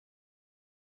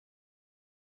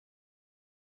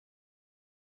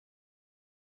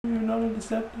not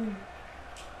intercepting.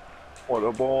 What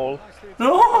a ball.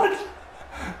 Lord!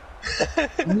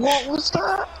 What was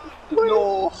that?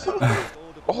 No!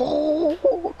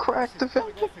 Oh, crack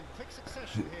defending.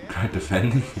 Crack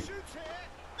defending.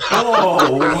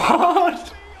 Oh,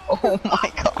 what? Oh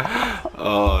my god.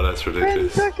 Oh, that's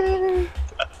ridiculous.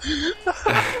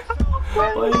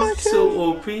 Why is it so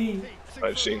OP?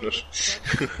 I've seen it.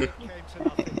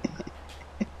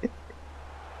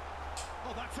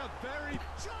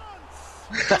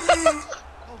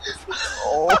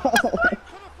 Oh.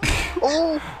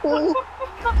 Oh. Oh.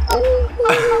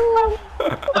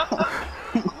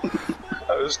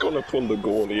 I was gonna pull the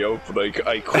goalie out, but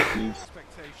I couldn't.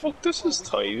 Fuck, this is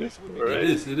tight. Right?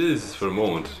 It is for a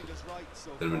moment.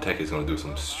 Then Benteke's gonna do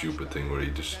some stupid thing where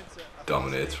he just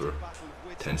dominates for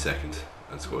 10 seconds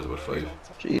and scores about 5.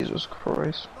 Jesus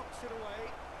Christ.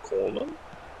 Coleman?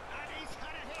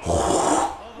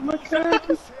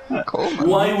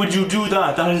 Why would you do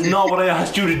that? That is not what I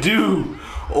asked you to do!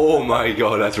 Oh my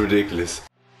god, that's ridiculous.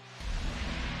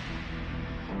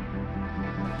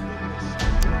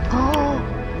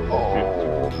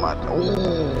 Oh, man.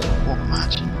 Oh,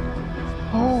 imagine.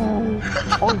 Oh,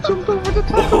 I jumped over the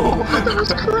top. Oh, that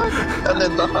was correct. And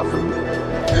then that happened.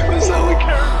 Was that the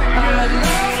character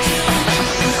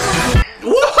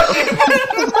What?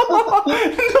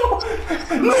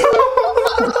 No!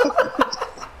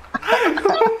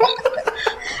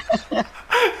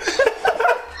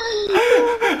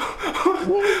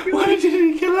 Why did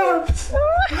he collapse?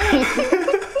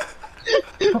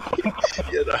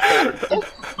 Yeah, that hurt.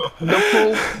 The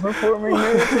Pope performing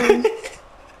miracles.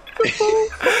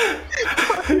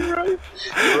 You're right.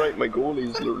 You're right, my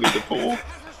goalie's literally the Pope.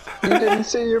 You didn't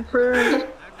say your prayers.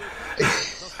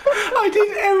 I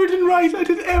did everything right. I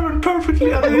did everything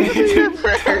perfectly. And then he just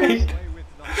died.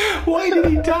 Why did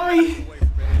he die?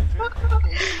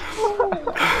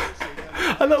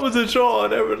 And that was a draw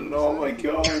and everything. Oh my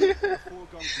god.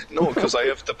 No, because I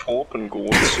have the Pope and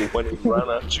goal, so when he ran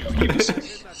at you, he was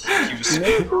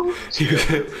He was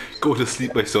go to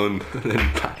sleep, my son, and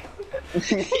then bang.